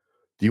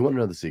Do you want to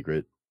know the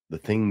secret? The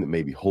thing that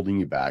may be holding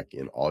you back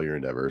in all your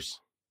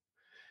endeavors?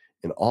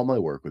 In all my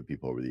work with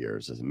people over the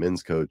years, as a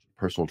men's coach,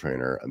 personal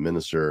trainer, a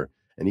minister,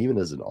 and even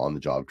as an on the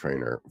job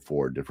trainer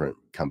for different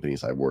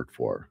companies I've worked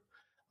for,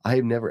 I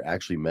have never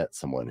actually met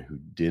someone who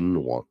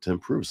didn't want to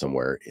improve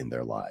somewhere in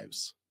their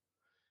lives.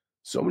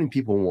 So many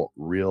people want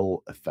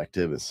real,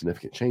 effective, and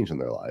significant change in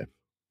their life.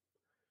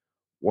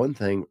 One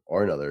thing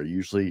or another,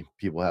 usually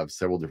people have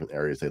several different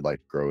areas they'd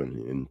like to grow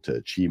in to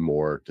achieve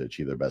more, to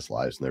achieve their best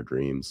lives and their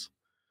dreams.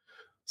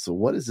 So,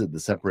 what is it that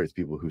separates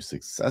people who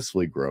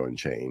successfully grow and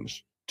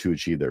change to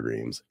achieve their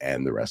dreams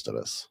and the rest of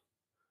us?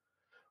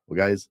 Well,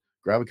 guys,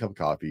 grab a cup of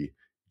coffee.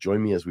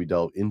 Join me as we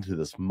delve into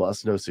this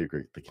must know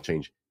secret that can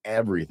change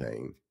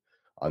everything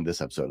on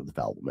this episode of the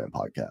Fallible Man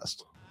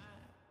podcast.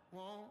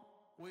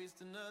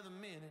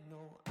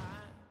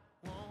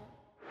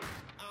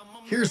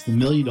 Here's the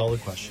million-dollar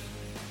question.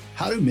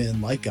 How do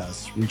men like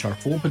us reach our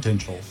full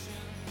potential,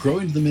 grow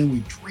into the men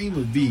we dream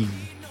of being,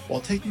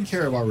 while taking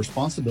care of our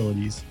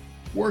responsibilities,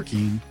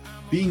 working,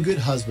 being good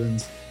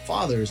husbands,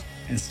 fathers,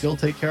 and still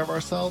take care of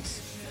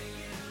ourselves?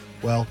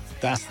 Well,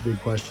 that's the big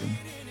question.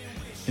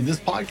 In this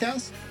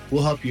podcast,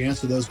 we'll help you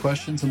answer those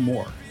questions and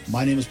more.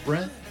 My name is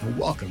Brent, and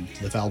welcome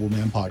to the Fallible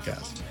Man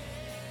podcast.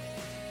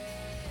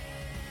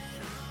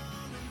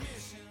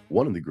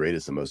 One of the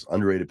greatest and most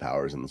underrated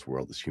powers in this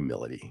world is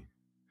humility.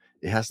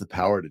 It has the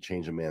power to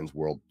change a man's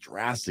world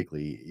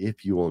drastically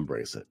if you will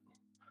embrace it.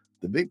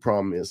 The big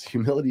problem is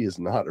humility is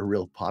not a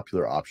real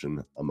popular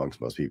option amongst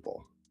most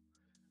people.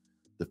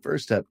 The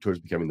first step towards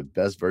becoming the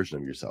best version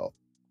of yourself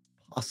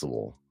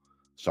possible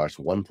starts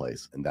one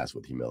place, and that's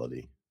with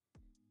humility.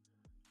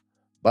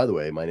 By the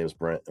way, my name is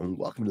Brent, and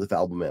welcome to the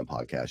Fallible Man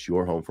podcast,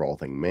 your home for all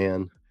things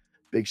man.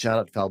 Big shout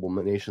out to Fallible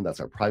Nation. That's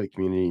our private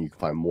community. You can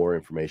find more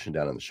information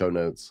down in the show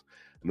notes.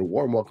 And a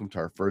warm welcome to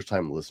our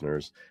first-time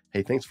listeners.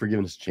 Hey, thanks for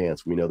giving us a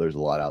chance. We know there's a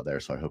lot out there,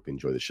 so I hope you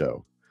enjoy the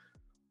show.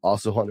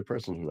 Also, on a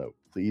personal note,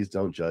 please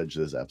don't judge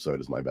this episode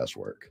as my best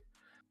work.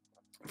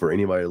 For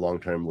any of my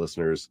long-term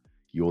listeners,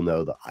 you will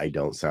know that I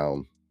don't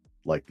sound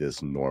like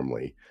this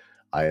normally.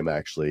 I am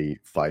actually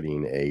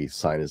fighting a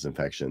sinus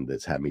infection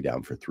that's had me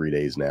down for 3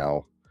 days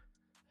now.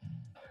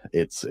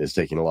 It's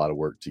taking a lot of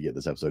work to get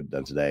this episode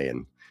done today,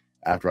 and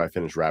after I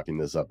finish wrapping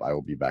this up, I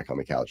will be back on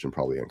the couch and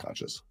probably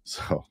unconscious.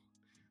 So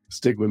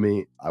stick with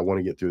me. I want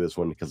to get through this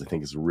one because I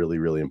think it's really,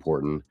 really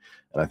important,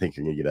 and I think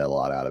you're going to get a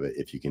lot out of it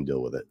if you can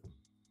deal with it.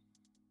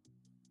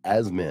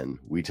 As men,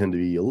 we tend to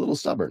be a little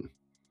stubborn,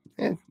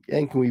 and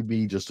can we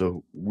be just a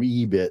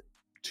wee bit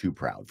too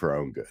proud for our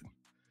own good?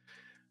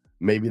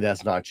 Maybe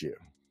that's not you,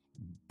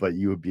 but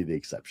you would be the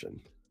exception.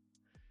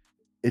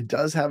 It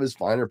does have its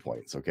finer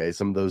points, okay?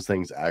 Some of those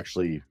things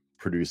actually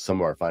produce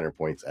some of our finer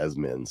points as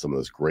men, some of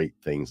those great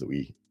things that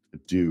we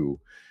do,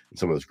 and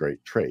some of those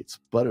great traits,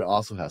 but it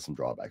also has some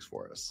drawbacks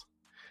for us.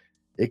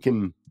 It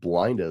can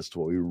blind us to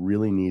what we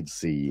really need to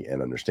see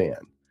and understand,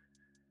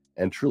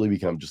 and truly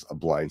become just a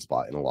blind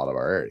spot in a lot of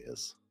our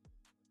areas.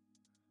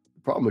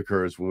 The problem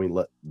occurs when we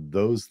let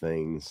those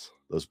things,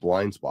 those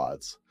blind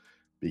spots,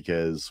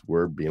 because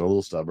we're being a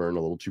little stubborn,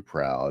 a little too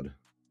proud,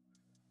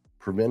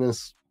 prevent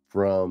us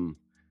from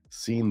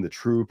seeing the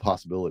true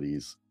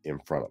possibilities in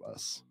front of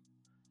us,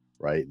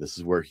 right? This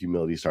is where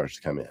humility starts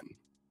to come in.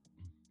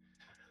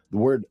 The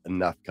word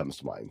enough comes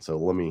to mind. So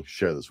let me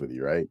share this with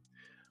you, right?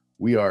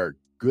 We are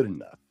good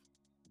enough.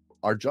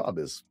 Our job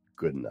is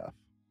good enough.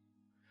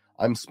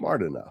 I'm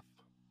smart enough.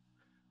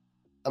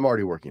 I'm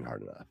already working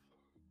hard enough.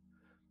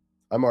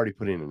 I'm already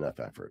putting in enough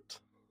effort.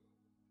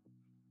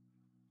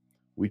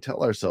 We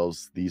tell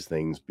ourselves these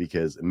things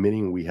because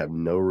admitting we have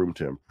no room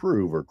to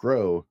improve or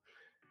grow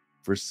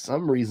for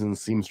some reason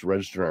seems to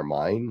register in our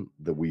mind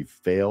that we've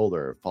failed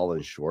or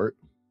fallen short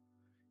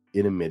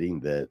in admitting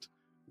that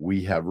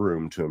we have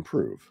room to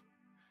improve.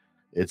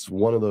 It's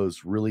one of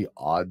those really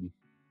odd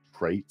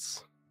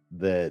traits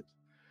that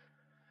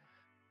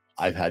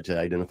I've had to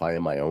identify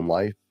in my own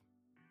life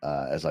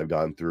as I've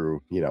gone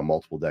through,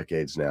 multiple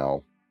decades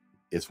now.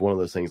 It's one of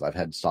those things I've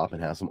had to stop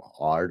and have some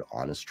hard,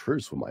 honest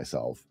truths with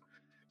myself,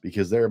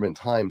 because there have been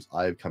times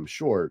I've come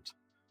short,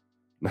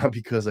 not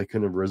because I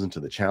couldn't have risen to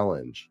the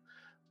challenge,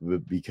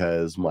 but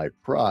because my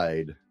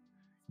pride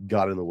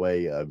got in the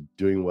way of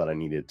doing what I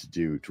needed to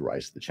do to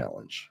rise to the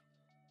challenge.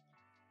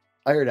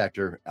 I heard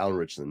actor Alan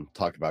Ritchson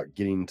talk about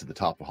getting to the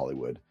top of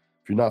Hollywood.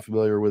 If you're not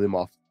familiar with him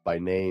off by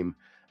name,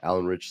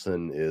 Alan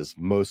Ritchson is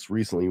most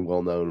recently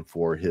well known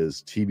for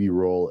his TV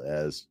role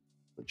as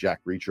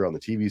Jack Reacher on the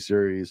TV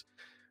series.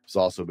 He's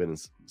also been in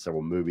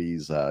several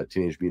movies,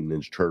 Teenage Mutant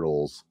Ninja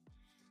Turtles,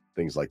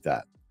 things like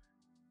that.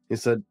 He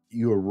said,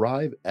 you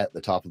arrive at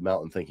the top of the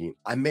mountain thinking,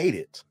 I made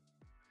it.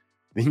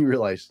 Then you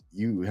realize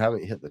you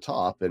haven't hit the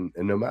top, and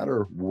no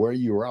matter where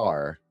you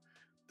are,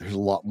 there's a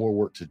lot more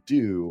work to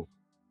do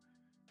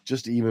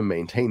just to even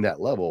maintain that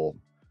level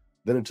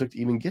than it took to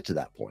even get to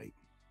that point.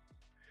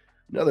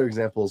 Another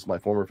example is my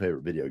former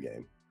favorite video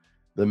game.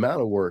 The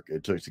amount of work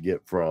it took to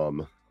get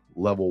from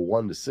level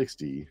 1 to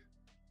 60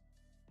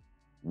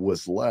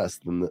 was less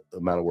than the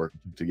amount of work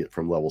it took to get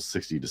from level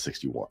 60 to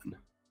 61.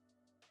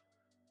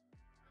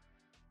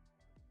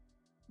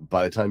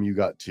 by the time you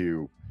got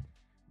to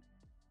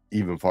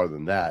even farther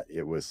than that,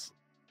 it was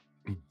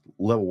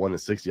level 1 to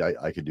 60.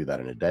 I could do that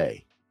in a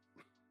day.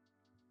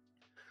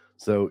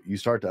 So you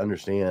start to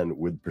understand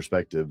with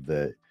perspective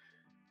that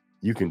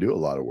you can do a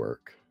lot of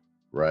work,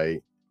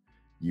 right?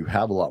 You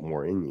have a lot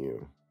more in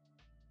you,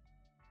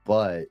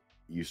 but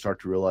you start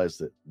to realize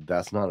that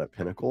that's not a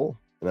pinnacle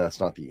and that's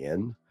not the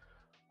end.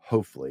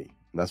 Hopefully,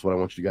 and that's what I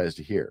want you guys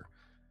to hear.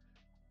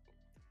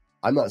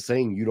 I'm not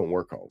saying you don't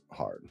work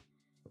hard,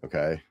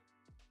 okay?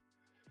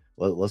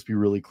 Let's be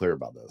really clear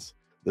about this.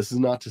 This is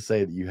not to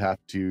say that you have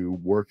to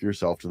work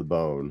yourself to the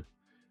bone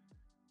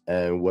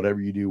and whatever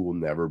you do will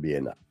never be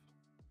enough.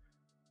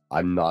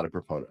 I'm not a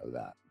proponent of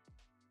that.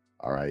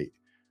 All right.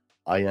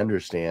 I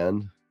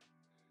understand.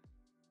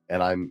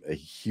 And I'm a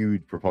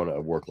huge proponent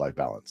of work-life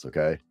balance.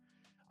 Okay.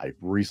 I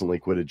recently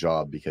quit a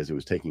job because it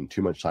was taking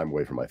too much time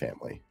away from my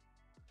family.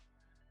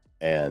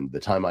 And the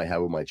time I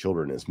have with my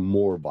children is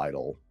more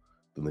vital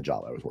than the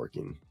job I was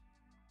working.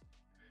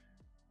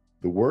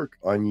 The work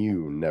on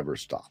you never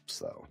stops,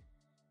 though.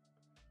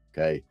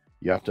 Okay.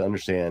 You have to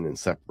understand and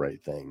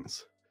separate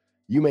things.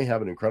 You may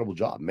have an incredible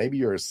job. Maybe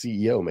you're a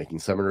CEO making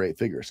 7 or 8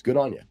 figures. Good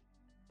on you.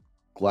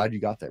 Glad you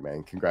got there,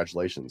 man.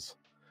 Congratulations.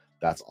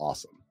 That's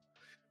awesome.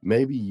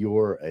 Maybe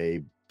you're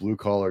a blue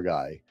collar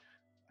guy.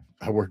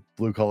 I worked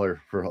blue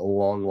collar for a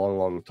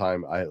long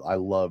time. I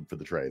love for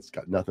the trades.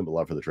 Got nothing but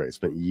love for the trades.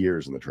 Spent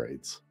years in the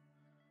trades.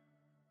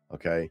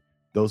 Okay.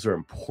 Those are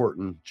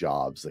important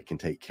jobs that can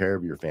take care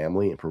of your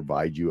family and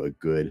provide you a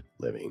good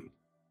living.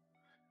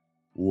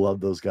 Love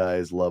those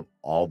guys. Love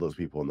all those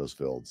people in those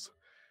fields.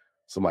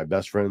 So my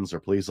best friends are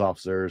police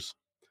officers,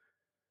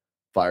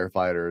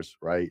 firefighters,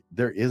 right?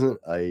 There isn't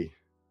a,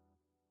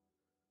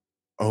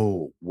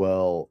 oh,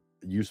 well,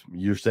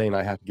 you're saying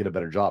I have to get a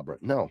better job,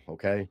 right? No,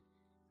 okay.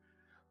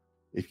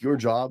 If your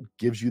job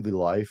gives you the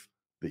life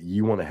that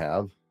you want to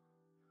have,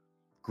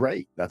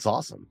 great. That's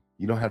awesome.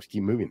 You don't have to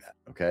keep moving that,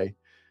 okay?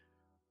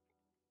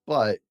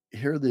 But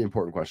here are the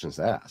important questions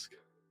to ask.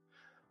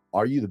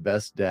 Are you the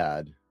best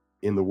dad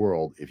in the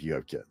world if you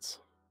have kids?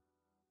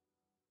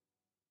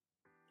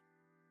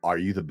 Are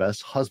you the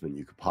best husband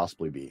you could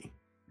possibly be?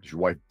 Does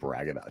your wife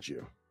brag about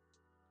you?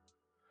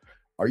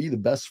 Are you the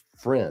best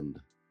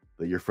friend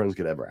that your friends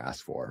could ever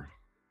ask for?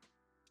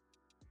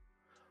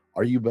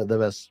 Are you the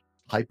best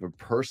type of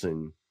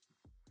person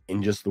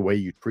in just the way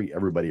you treat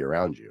everybody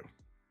around you?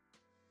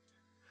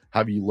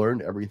 Have you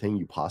learned everything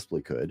you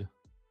possibly could?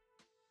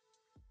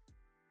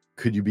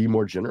 Could you be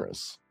more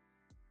generous?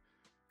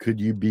 Could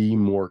you be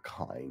more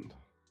kind?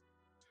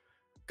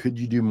 Could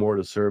you do more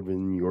to serve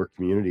in your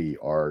community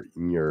or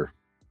in your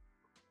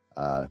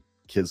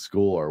kids'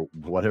 school or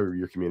whatever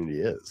your community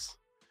is?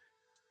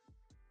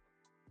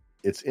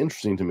 It's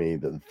interesting to me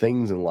that the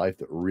things in life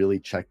that really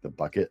check the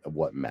bucket of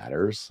what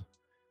matters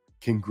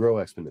can grow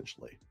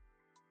exponentially.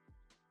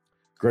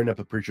 Growing up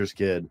a preacher's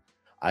kid,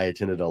 I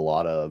attended a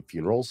lot of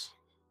funerals.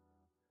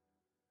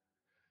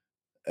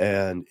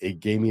 And it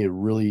gave me a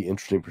really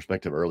interesting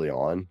perspective early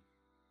on.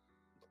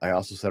 I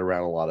also sat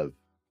around a lot of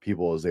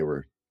people as they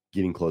were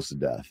getting close to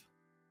death.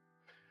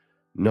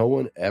 No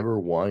one ever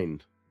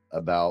whined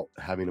about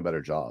having a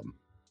better job.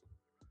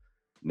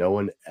 No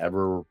one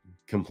ever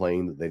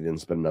complained that they didn't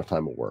spend enough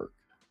time at work.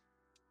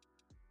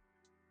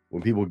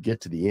 When people get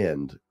to the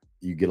end,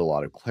 you get a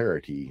lot of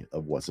clarity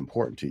of what's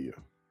important to you.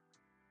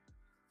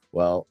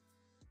 Well,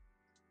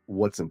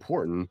 what's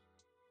important,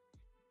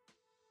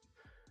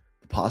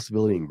 the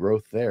possibility and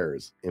growth there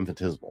is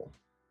infinitesimal.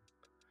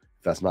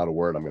 If that's not a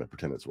word, I'm going to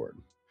pretend it's a word.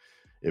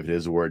 If it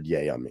is a word,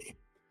 yay on me.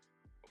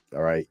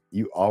 All right.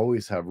 You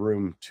always have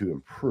room to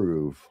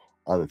improve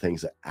on the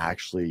things that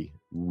actually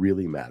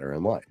really matter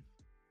in life.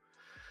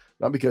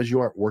 Not because you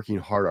aren't working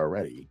hard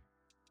already,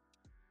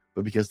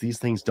 but because these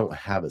things don't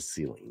have a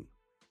ceiling.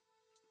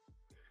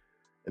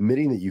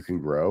 Admitting that you can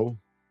grow,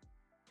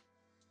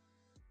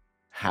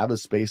 have a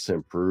space to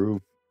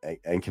improve,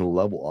 and can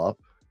level up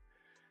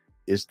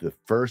is the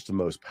first and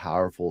most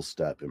powerful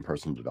step in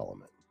personal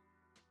development.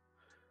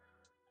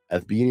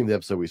 At the beginning of the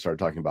episode, we started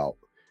talking about,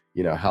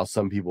 how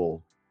some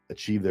people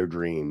achieve their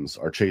dreams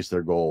or chase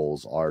their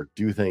goals or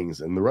do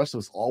things, and the rest of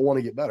us all want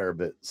to get better,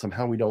 but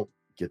somehow we don't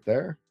get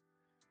there.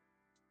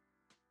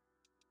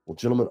 Well,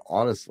 gentlemen,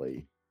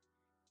 honestly,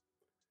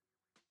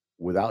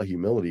 without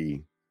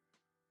humility,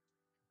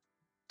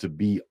 to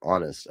be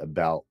honest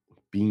about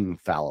being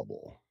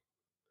fallible,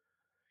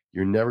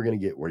 you're never going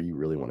to get where you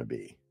really want to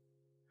be.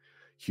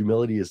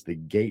 Humility is the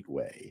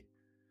gateway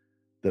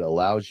that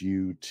allows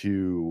you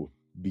to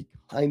be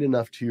kind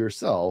enough to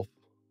yourself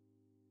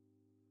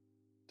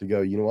to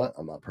go, you know what?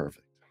 I'm not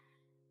perfect.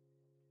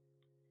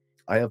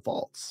 I have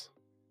faults.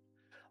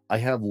 I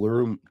have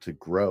room to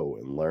grow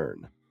and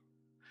learn.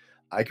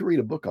 I could read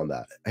a book on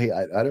that. Hey,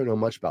 I don't know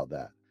much about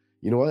that.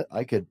 You know what?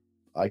 I could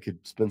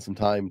spend some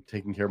time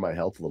taking care of my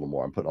health a little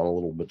more. I'm putting on a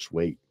little bit of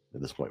weight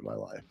at this point in my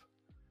life.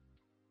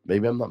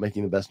 Maybe I'm not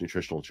making the best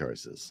nutritional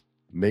choices.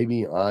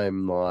 Maybe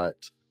I'm not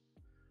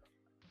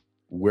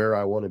where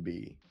I want to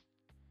be.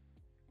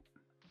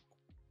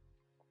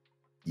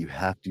 You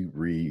have to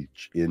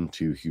reach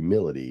into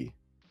humility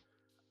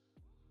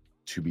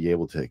to be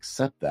able to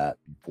accept that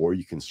before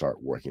you can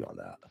start working on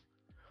that.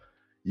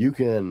 You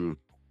can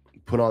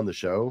put on the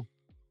show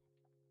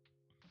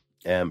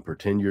and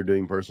pretend you're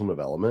doing personal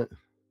development.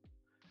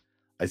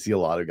 I see a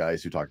lot of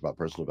guys who talk about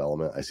personal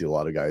development. I see a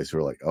lot of guys who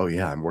are like, oh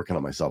yeah, I'm working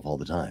on myself all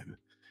the time.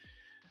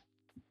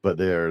 But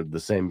they're the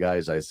same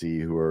guys I see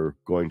who are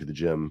going to the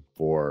gym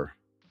for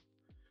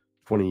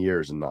 20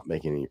 years and not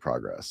making any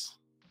progress.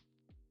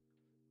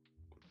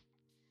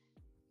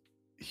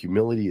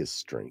 Humility is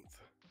strength.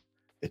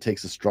 It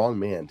takes a strong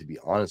man to be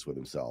honest with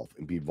himself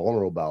and be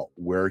vulnerable about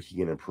where he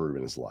can improve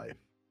in his life.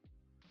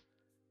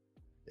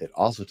 It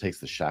also takes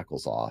the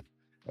shackles off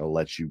and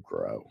lets you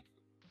grow.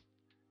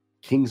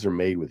 Kings are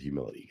made with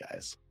humility,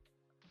 guys.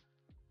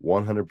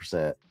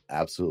 100%,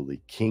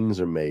 absolutely. Kings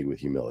are made with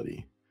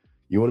humility.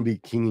 You want to be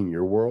king in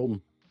your world?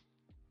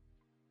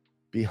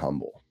 Be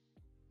humble.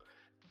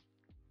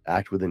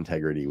 Act with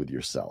integrity with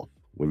yourself.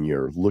 When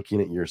you're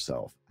looking at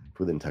yourself, act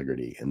with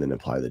integrity and then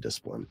apply the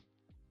discipline.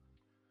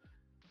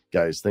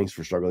 Guys, thanks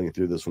for struggling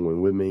through this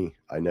one with me.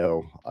 I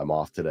know I'm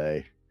off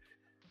today.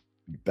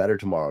 Better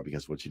tomorrow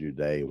because of what you do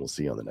today, and we'll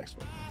see you on the next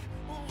one.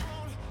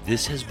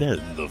 This has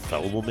been the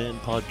Fallible Man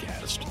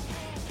Podcast,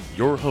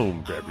 your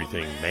home for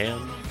everything man,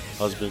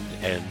 husband,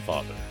 and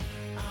father.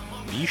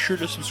 Be sure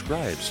to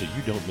subscribe so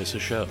you don't miss a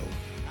show.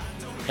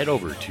 Head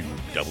over to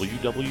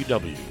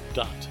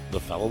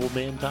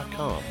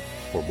www.thefallibleman.com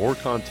for more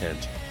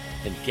content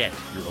and get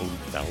your own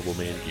Fallible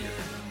Man gear.